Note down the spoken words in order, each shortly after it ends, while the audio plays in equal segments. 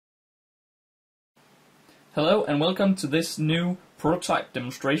Hello and welcome to this new prototype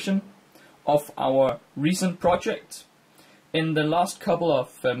demonstration of our recent project. In the last couple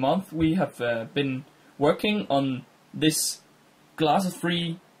of months we have been working on this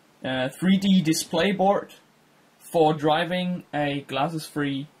glasses-free 3D display board for driving a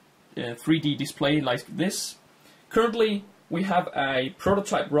glasses-free 3D display like this. Currently we have a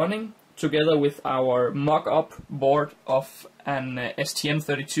prototype running together with our mock-up board of an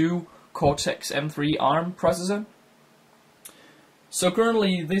STM32 Cortex M3 ARM processor. So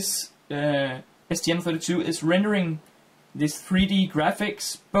currently this STM32 is rendering this 3D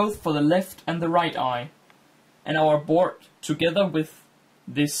graphics both for the left and the right eye, and our board together with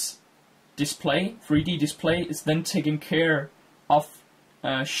this display, 3D display, is then taking care of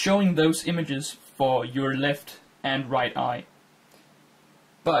showing those images for your left and right eye.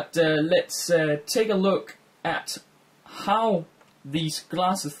 But let's take a look at how these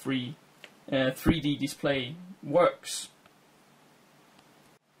glasses-free 3D display works.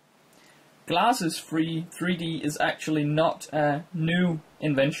 Glasses-free 3D is actually not a new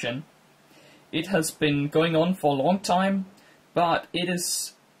invention. It has been going on for a long time, but it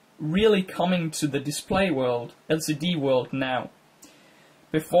is really coming to the display world, LCD world now.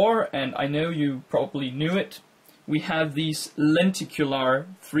 Before, and I know you probably knew it, we have these lenticular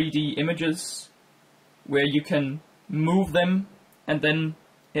 3D images where you can move them and then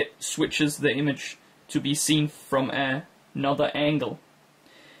it switches the image to be seen from another angle.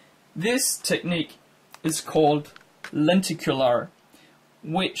 This technique is called lenticular,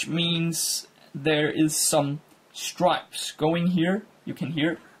 which means there is some stripes going here. You can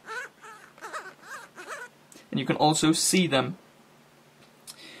hear, and you can also see them.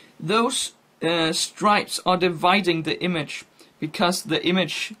 Those stripes are dividing the image because the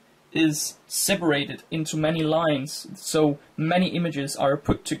image is separated into many lines, so many images are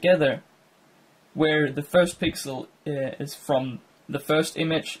put together, where the first pixel is from the first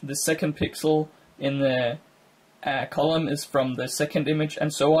image, the second pixel in the column is from the second image,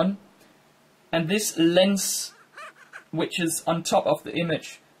 and so on. And this lens, which is on top of the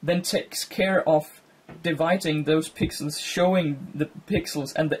image, then takes care of dividing those pixels, showing the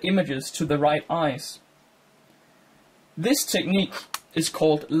pixels and the images to the right eyes. This technique is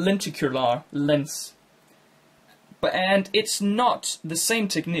called lenticular lens, and it's not the same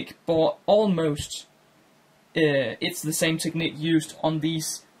technique, but almost it's the same technique used on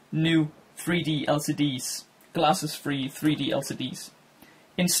these new 3D LCDs, glasses-free 3D LCDs.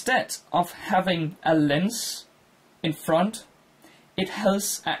 Instead of having a lens in front, it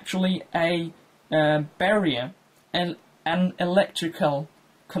has actually a barrier, and an electrical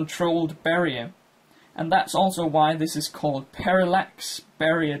controlled barrier. And that's also why this is called Parallax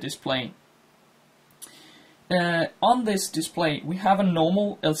Barrier display. On this display we have a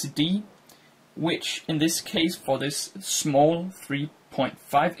normal LCD, which in this case for this small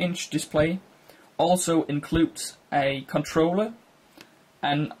 3.5-inch display also includes a controller,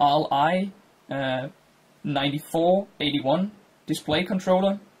 an RI 9481 display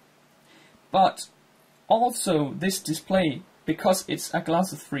controller. But also this display, because it's a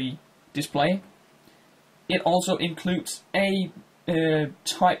glasses-free display, it also includes a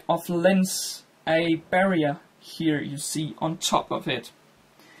type of lens, a barrier here you see on top of it.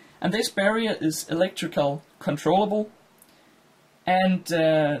 And this barrier is electrical controllable, and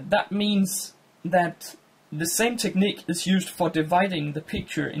that means that the same technique is used for dividing the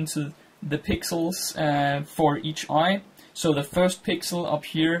picture into the pixels for each eye. So the first pixel up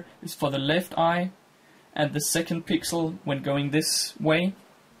here is for the left eye, and the second pixel when going this way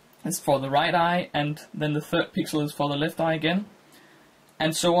is for the right eye, and then the third pixel is for the left eye again,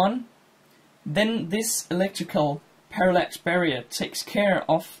 and so on. Then this electrical parallax barrier takes care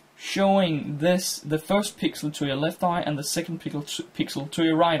of showing the first pixel to your left eye and the second pixel to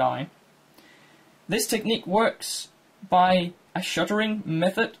your right eye. This technique works by a shuttering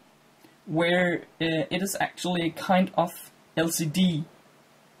method, where it is actually a kind of LCD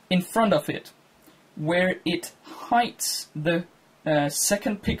in front of it, where it hides the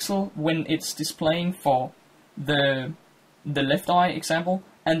second pixel when it's displaying for the left eye example,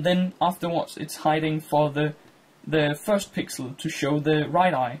 and then afterwards it's hiding for the first pixel to show the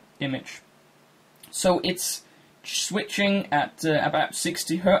right eye image. So it's switching at about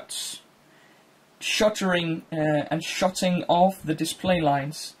 60 Hz, shuttering and shutting off the display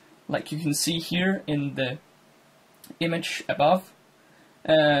lines, like you can see here in the image above.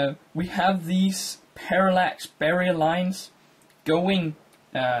 We have these parallax barrier lines going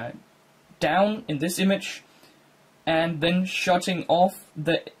down in this image, and then shutting off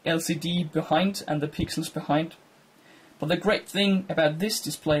the LCD behind and the pixels behind. But the great thing about this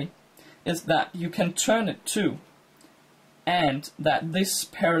display is that you can turn it too, and that this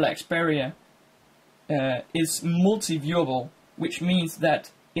parallax barrier is multi-viewable, which means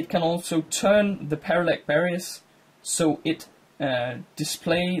that it can also turn the parallax barriers so it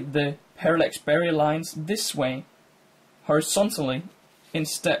display the parallax barrier lines this way, horizontally,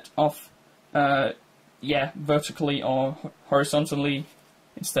 instead of vertically, or horizontally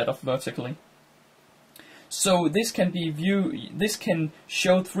instead of vertically. So this can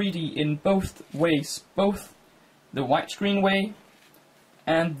show 3D in both ways, both the widescreen way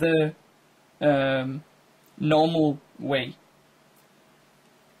and the normal way.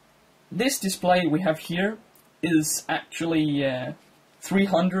 This display we have here is actually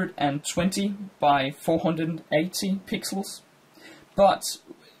 320 by 480 pixels, but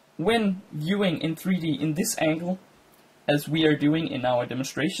when viewing in 3D in this angle, as we are doing in our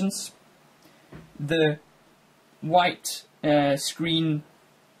demonstrations, the white screen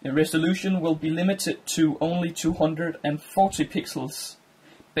resolution will be limited to only 240 pixels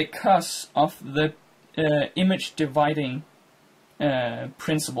because of the image dividing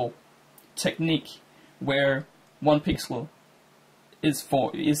principle technique, where 1 pixel is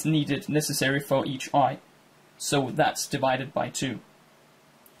necessary for each eye, so that's divided by 2.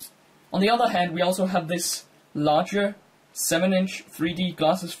 On the other hand, we also have this larger 7-inch 3D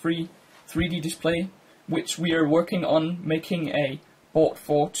glasses-free 3D display, which we are working on making a board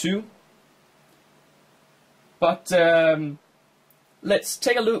for too. But let's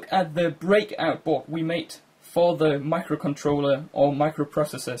take a look at the Breakout board we made for the microcontroller or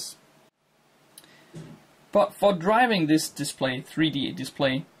microprocessors. But for driving this display, 3D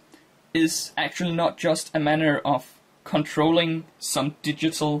display, is actually not just a matter of controlling some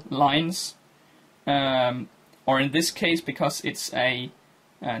digital lines, or in this case, because it's a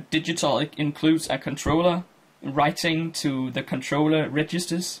digital, it includes a controller writing to the controller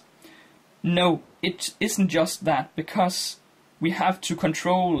registers. No, it isn't just that, because we have to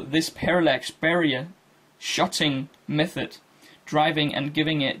control this parallax barrier shutting method, driving and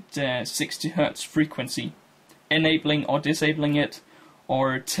giving it 60 Hz frequency, enabling or disabling it,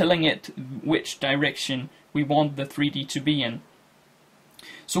 or telling it which direction we want the 3D to be in.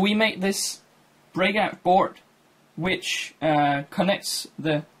 So we made this Breakout board, which connects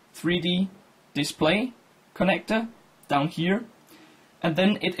the 3D display connector down here, and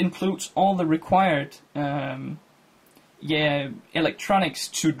then it includes all the required electronics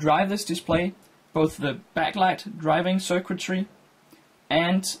to drive this display, both the backlight driving circuitry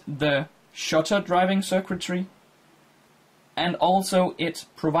and the shutter driving circuitry, and also it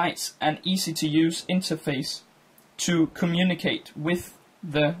provides an easy-to-use interface to communicate with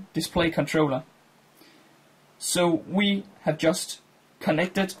the display controller. So we have just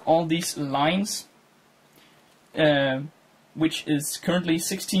connected all these lines, which is currently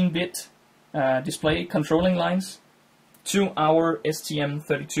 16-bit display controlling lines, to our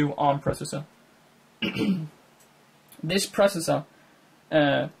STM32 ARM processor. This processor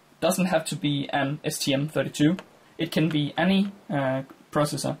doesn't have to be an STM32, it can be any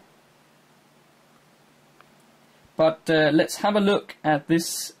processor. But let's have a look at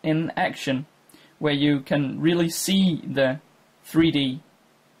this in action, where you can really see the 3D.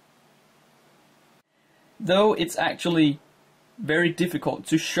 Though it's actually very difficult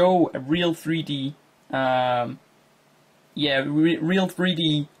to show a real 3D, real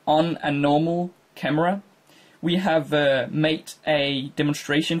 3D on a normal camera, we have made a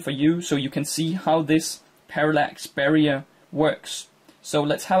demonstration for you so you can see how this parallax barrier works. So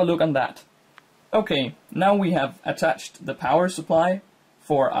let's have a look on that. Okay, now we have attached the power supply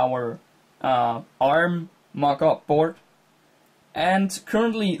for our ARM mock-up board, and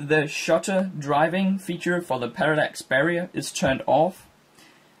currently the shutter driving feature for the parallax barrier is turned off,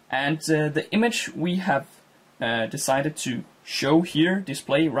 and the image we have decided to show here,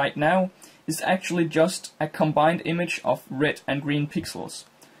 display right now, is actually just a combined image of red and green pixels.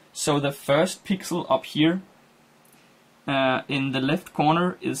 So the first pixel up here in the left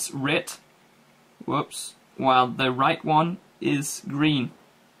corner is red, while the right one is green.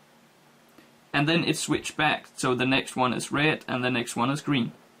 And then it switched back, so the next one is red and the next one is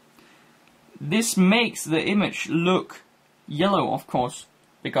green. This makes the image look yellow, of course,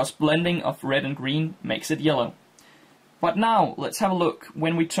 because blending of red and green makes it yellow. But now let's have a look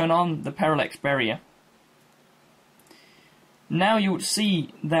when we turn on the parallax barrier. Now you would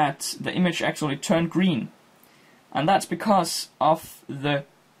see that the image actually turned green, and that's because of the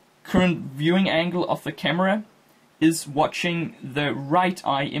current viewing angle of the camera is watching the right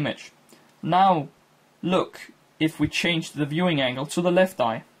eye image. Now look, if we change the viewing angle to the left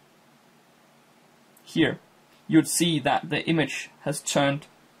eye, here you'd see that the image has turned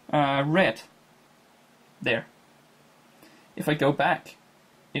red. There. If I go back,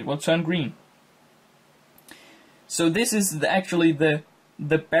 it will turn green. So this is actually the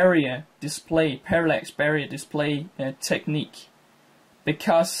barrier display, parallax barrier display technique.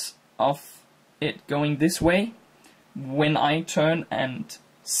 Because of it going this way, when I turn and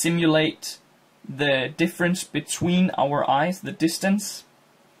simulate the difference between our eyes, the distance,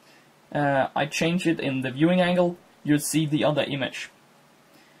 I change it in the viewing angle, you'll see the other image.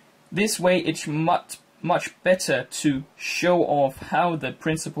 This way it's much better to show off how the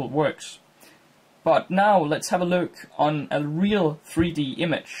principle works. But now let's have a look on a real 3D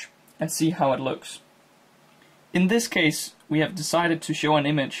image and see how it looks. In this case, we have decided to show an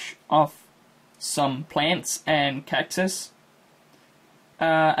image of some plants and cactus.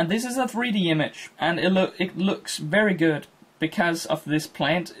 And this is a 3D image, and it looks very good. Because of this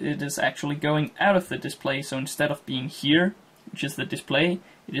plant, it is actually going out of the display, so instead of being here, which is the display,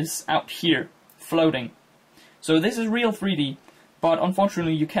 it is out here, floating. So this is real 3D, but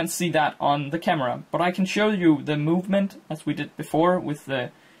unfortunately you can't see that on the camera. But I can show you the movement, as we did before with the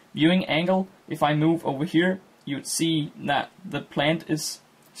viewing angle. If I move over here, you'd see that the plant is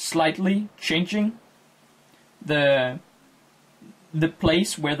slightly changing. The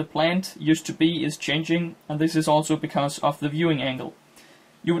place where the plant used to be is changing, and this is also because of the viewing angle.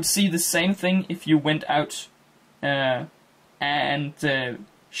 You would see the same thing if you went out and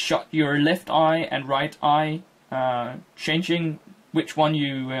shut your left eye and right eye, changing which one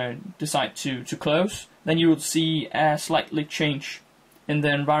you decide to close. Then you would see a slightly change in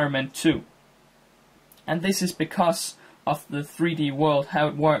the environment too. And this is because of the 3D world, how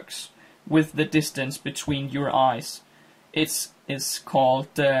it works with the distance between your eyes. It's called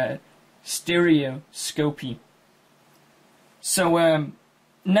stereoscopy. So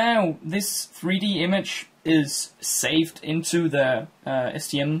now this 3D image is saved into the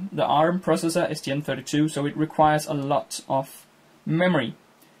the ARM processor, STM32, so it requires a lot of memory.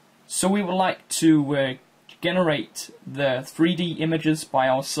 So we would like to generate the 3D images by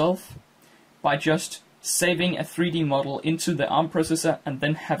ourselves by just saving a 3D model into the ARM processor and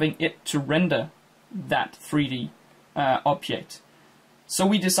then having it to render that 3D object. So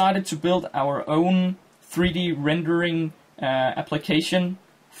we decided to build our own 3D rendering application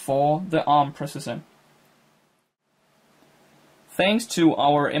for the ARM processor. Thanks to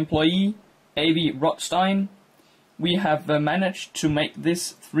our employee Avi Rothstein, we have managed to make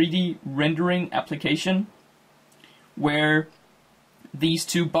this 3D rendering application where these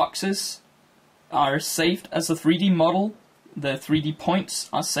two boxes are saved as a 3D model. The 3D points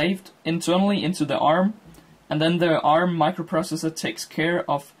are saved internally into the ARM, and then the ARM microprocessor takes care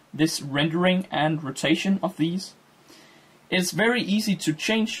of this rendering and rotation of these. It's very easy to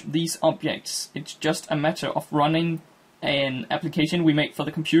change these objects. It's just a matter of running an application we make for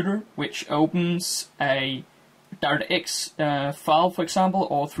the computer, which opens a DirectX file, for example,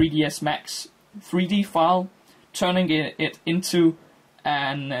 or 3ds Max 3D file, turning it into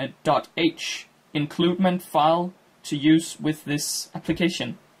an .h includement file to use with this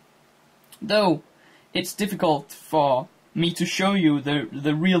application. Though it's difficult for me to show you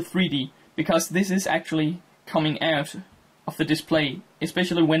the real 3D, because this is actually coming out of the display,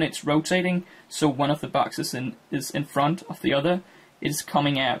 especially when it's rotating, so one of the boxes is in front of the other, it's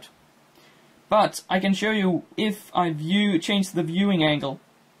coming out. But I can show you, if I change the viewing angle,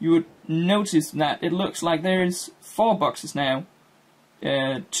 you would notice that it looks like there is 4 boxes now.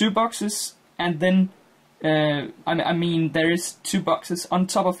 2 boxes, and then I mean there is 2 boxes on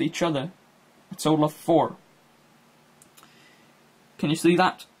top of each other. A total of 4. Can you see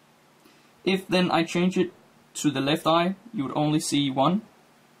that? If then I change it to the left eye, you would only see 1.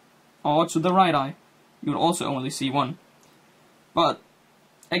 Or to the right eye, you would also only see 1. But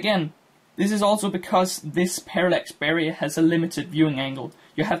again, this is also because this parallax barrier has a limited viewing angle.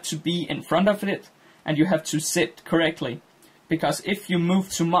 You have to be in front of it, and you have to sit correctly. Because if you move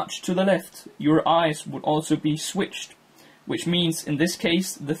too much to the left, your eyes would also be switched. Which means, in this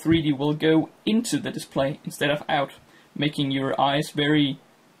case, the 3D will go into the display instead of out, making your eyes very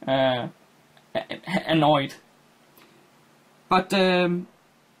annoyed. But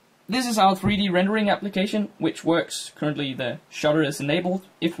this is our 3D rendering application, which works. Currently the shutter is enabled.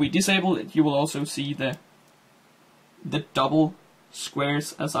 If we disable it, you will also see the double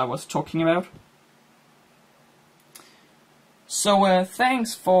squares as I was talking about. So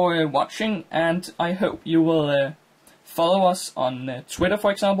thanks for watching, and I hope you will follow us on Twitter,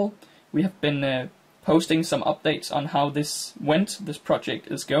 for example. We have been posting some updates on how this project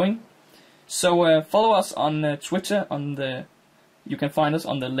is going. So follow us on Twitter. You can find us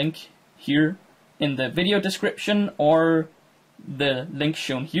on the link here in the video description, or the link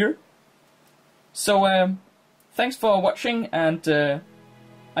shown here. So thanks for watching, and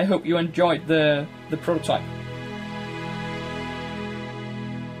I hope you enjoyed the prototype.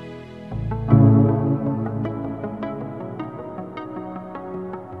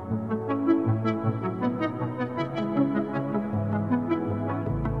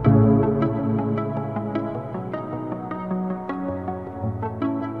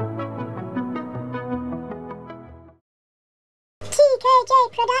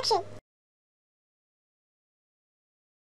 TKJ Production.